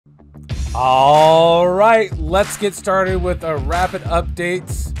All right, let's get started with a rapid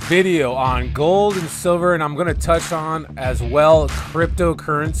updates video on gold and silver, and I'm going to touch on as well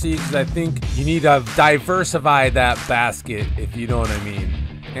cryptocurrency because I think you need to diversify that basket, if you know what I mean.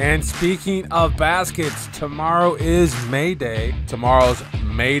 And speaking of baskets, tomorrow is May Day. Tomorrow's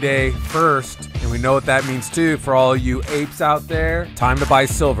Mayday 1st, and we know what that means too for all you apes out there. Time to buy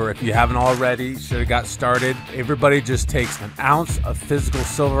silver if you haven't already. Should have got started. Everybody just takes an ounce of physical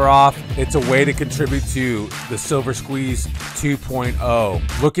silver off. It's a way to contribute to the Silver Squeeze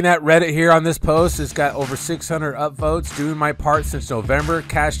 2.0. Looking at Reddit here on this post, it's got over 600 upvotes. Doing my part since November.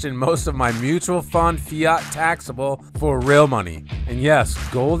 Cashed in most of my mutual fund fiat taxable for real money. And yes,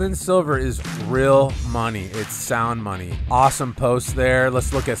 gold and silver is real money. It's sound money. Awesome post there.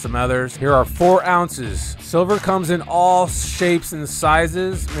 Let's look at some others. Here are 4 ounces. Silver comes in all shapes and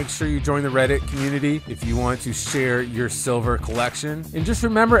sizes. Make sure you join the Reddit community if you want to share your silver collection. And just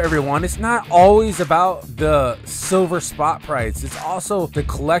remember, everyone, it's not always about the silver spot price. It's also the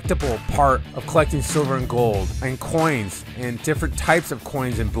collectible part of collecting silver and gold and coins and different types of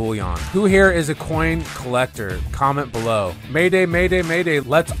coins and bullion. Who here is a coin collector? Comment below. Mayday, Mayday, Mayday.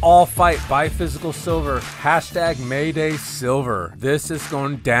 Let's all fight. Buy physical silver. Hashtag Mayday Silver. This is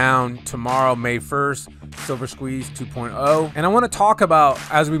going down tomorrow, May 1st. Silver Squeeze 2.0. And I want to talk about,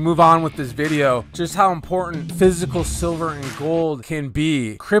 as we move on with this video, just how important physical silver and gold can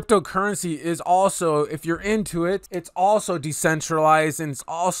be. Cryptocurrency is also, if you're into it, it's also decentralized, and it's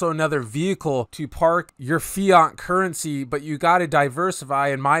also another vehicle to park your fiat currency, but you got to diversify.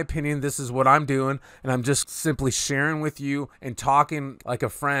 In my opinion, this is what I'm doing, and I'm just simply sharing with you and talking like a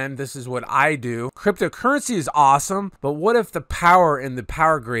friend. This is what I do. Cryptocurrency is awesome, but what if the power in the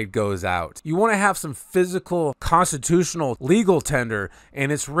power grid goes out? You want to have some physical, constitutional, legal tender,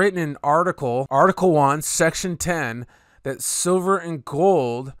 and it's written in Article 1, Section 10, that silver and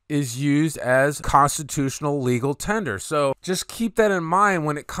gold is used as constitutional legal tender. So just keep that in mind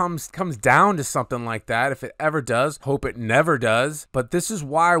when it comes down to something like that, if it ever does. Hope it never does. But this is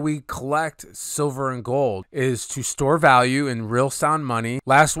why we collect silver and gold, is to store value in real sound money.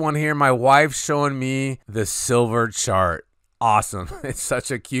 Last one here, my wife's showing me the silver chart. Awesome. It's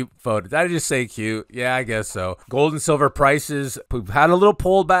such a cute photo. Did I just say cute? Yeah, I guess so. Gold and silver prices, we've had a little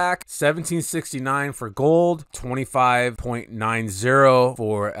pullback. $17.69 for gold, $25.90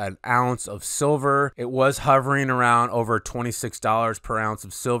 for an ounce of silver. It was hovering around over $26 per ounce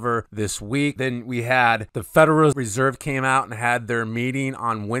of silver this week. Then we had the Federal Reserve came out and had their meeting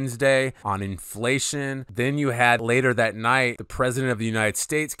on Wednesday on inflation. Then you had later that night, the President of the United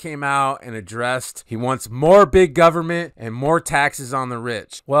States came out and addressed he wants more big government and more taxes on the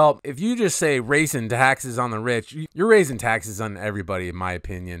rich. Well, if you just say raising taxes on the rich, you're raising taxes on everybody, in my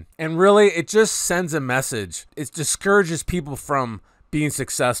opinion. And really, it just sends a message. It discourages people from being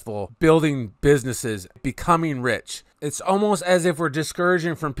successful, building businesses, becoming rich. It's almost as if we're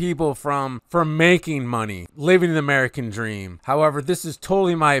discouraging from people from making money, living the American dream. However, this is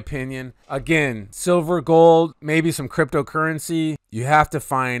totally my opinion. Again, silver, gold, maybe some cryptocurrency. You have to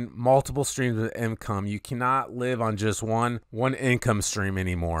find multiple streams of income. You cannot live on just one income stream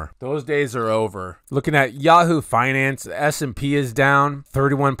anymore. Those days are over. Looking at Yahoo Finance, the S&P is down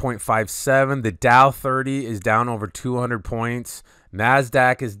 31.57. The Dow 30 is down over 200 points.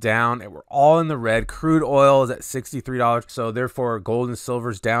 NASDAQ is down, and we're all in the red. Crude oil is at $63, so therefore gold and silver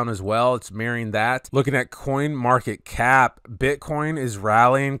is down as well. It's mirroring that. Looking at coin market cap, Bitcoin is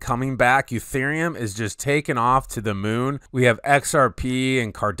rallying, coming back. Ethereum is just taking off to the moon. We have XRP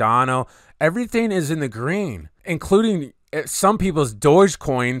and Cardano. Everything is in the green, including some people's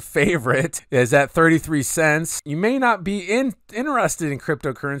Dogecoin favorite is at 33 cents. You may not be interested in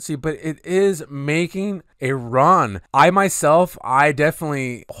cryptocurrency, but it is making a run. I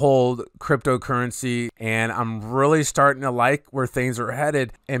definitely hold cryptocurrency, and I'm really starting to like where things are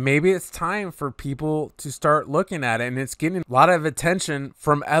headed. And maybe it's time for people to start looking at it, and it's getting a lot of attention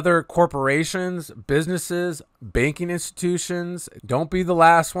from other corporations, businesses, banking institutions. Don't be the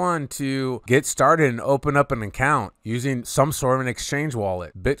last one to get started and open up an account using some sort of an exchange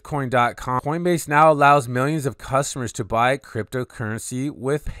wallet. Bitcoin.com. Coinbase now allows millions of customers to buy cryptocurrency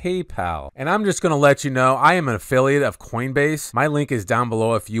with PayPal. And I'm just going to let you know, I am an affiliate of Coinbase. My link is down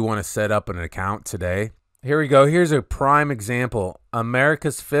below if you want to set up an account today. Here we go. Here's a prime example.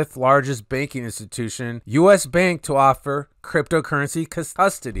 America's 5th largest banking institution, U.S. Bank, to offer cryptocurrency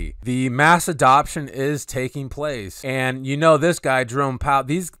custody. The mass adoption is taking place. And you know this guy, Jerome Powell,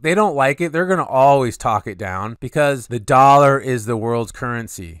 they don't like it. They're going to always talk it down because the dollar is the world's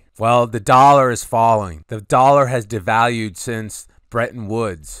currency. Well, the dollar is falling. The dollar has devalued since Bretton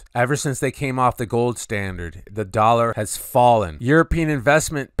Woods. Ever since they came off the gold standard, the dollar has fallen. European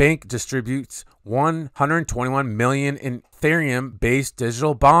Investment Bank distributes 121 million in Ethereum-based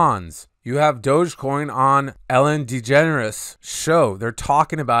digital bonds. You have Dogecoin on Ellen DeGeneres' show. They're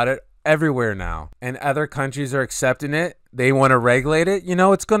talking about it everywhere now, and other countries are accepting it. They want to regulate it. You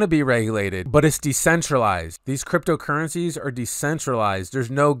know, it's going to be regulated, but it's decentralized. These cryptocurrencies are decentralized.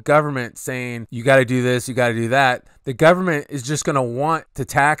 There's no government saying you got to do this, you got to do that. The government is just going to want to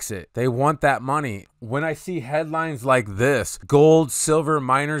tax it. They want that money. When I see headlines like this, gold, silver,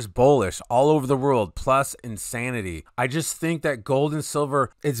 miners bullish all over the world, plus insanity, I just think that gold and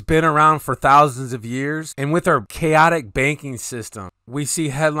silver, it's been around for thousands of years. And with our chaotic banking system, we see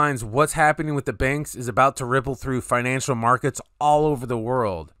headlines, what's happening with the banks is about to ripple through financial markets all over the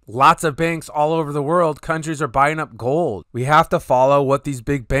world. Lots of banks all over the world, countries are buying up gold. We have to follow what these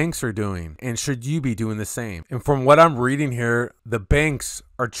big banks are doing. And should you be doing the same? And from what I'm reading here, the banks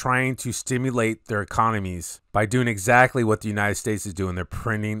are trying to stimulate their economies by doing exactly what the United States is doing. They're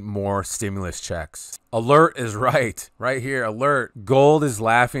printing more stimulus checks. Alert is right here. Alert. Gold is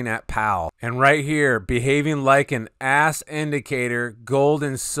laughing at Powell. And right here, behaving like an ass indicator, gold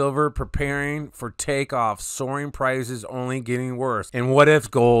and silver preparing for takeoff, soaring prices only getting worse. And what if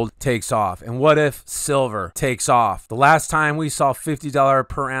gold takes off? And what if silver takes off? The last time we saw $50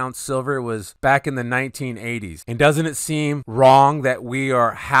 per ounce silver was back in the 1980s. And doesn't it seem wrong that we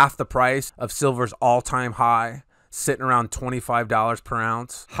are half the price of silver's all-time high, sitting around $25 per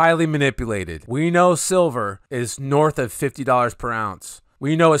ounce? Highly manipulated. We know silver is north of $50 per ounce.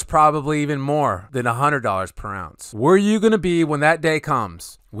 We know it's probably even more than $100 per ounce. Where are you going to be when that day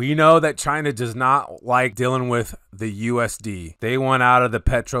comes? We know that China does not like dealing with the USD. They want out of the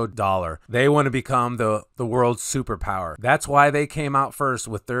petrodollar. They want to become the world's superpower. That's why they came out first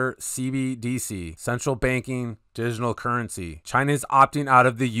with their CBDC, central banking digital currency. China is opting out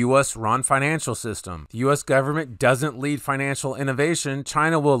of the US-run financial system. The US government doesn't lead financial innovation.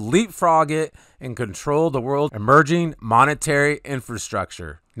 China will leapfrog it and control the world's emerging monetary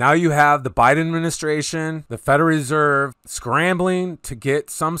infrastructure. Now you have the Biden administration, the Federal Reserve, scrambling to get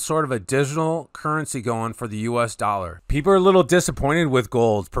some sort of a digital currency going for the US dollar. People are a little disappointed with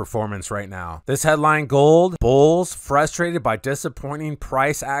gold's performance right now. This headline, gold bulls frustrated by disappointing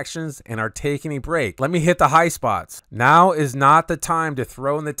price actions and are taking a break. Let me hit the high spots. Now is not the time to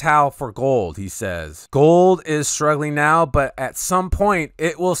throw in the towel for gold, he says. Gold is struggling now, but at some point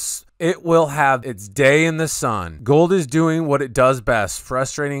it will have its day in the sun. Gold is doing what it does best,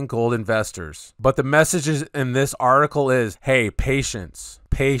 frustrating gold investors. But the message in this article is, hey, patience.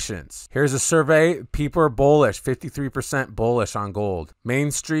 Patience. Here's a survey. People are bullish, 53% bullish on gold.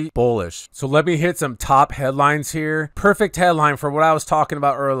 Main Street, bullish. So let me hit some top headlines here. Perfect headline for what I was talking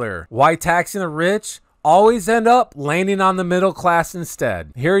about earlier. Why taxing the rich always end up landing on the middle class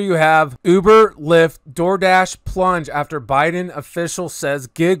instead. Here you have Uber, Lyft, DoorDash plunge after Biden official says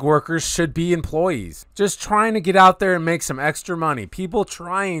gig workers should be employees. Just trying to get out there and make some extra money. People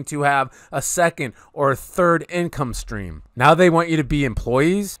trying to have a second or a third income stream. Now they want you to be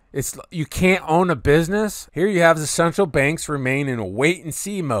employees. You can't own a business. Here you have the central banks remain in a wait and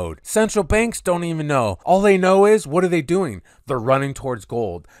see mode. Central banks don't even know. All they know is, what are they doing? They're running towards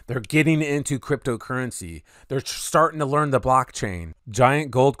gold. They're getting into cryptocurrency. They're starting to learn the blockchain.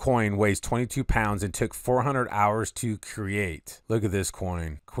 Giant gold coin weighs 22 pounds and took 400 hours to create. Look at this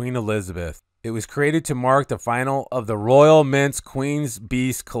coin. Queen Elizabeth. It was created to mark the final of the Royal Mint's Queen's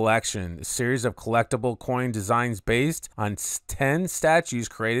Beast collection, a series of collectible coin designs based on 10 statues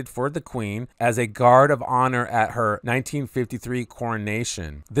created for the Queen as a guard of honor at her 1953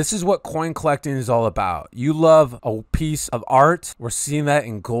 coronation. This is what coin collecting is all about. You love a piece of art. We're seeing that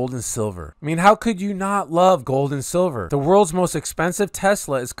in gold and silver. I mean, how could you not love gold and silver? The world's most expensive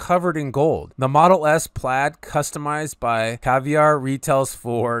Tesla is covered in gold. The Model S Plaid, customized by Caviar, retails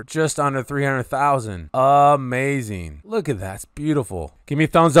for just under $300,000. Amazing. Look at that. It's beautiful. Give me a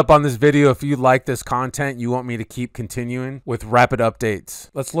thumbs up on this video if you like this content. You want me to keep continuing with rapid updates.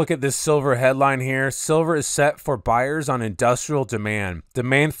 Let's look at this silver headline here. Silver is set for buyers on industrial demand.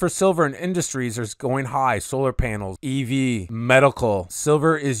 Demand for silver in industries is going high. Solar panels, EV, medical.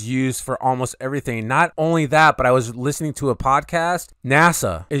 Silver is used for almost everything. Not only that, but I was listening to a podcast.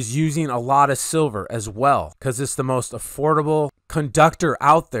 NASA is using a lot of silver as well because it's the most affordable conductor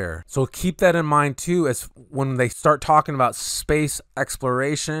out there. So keep that in mind too, as when they start talking about space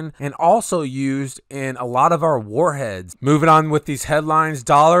exploration, and also used in a lot of our warheads. Moving on with these headlines,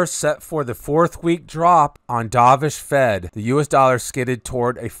 dollar set for the 4th week drop on dovish Fed. The US dollar skidded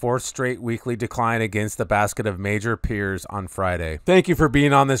toward a 4th straight weekly decline against the basket of major peers on Friday. Thank you for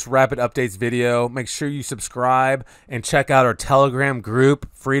being on this Rapid Updates video. Make sure you subscribe and check out our Telegram group.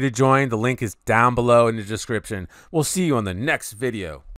 Free to join. The link is down below in the description. We'll see you on the next video.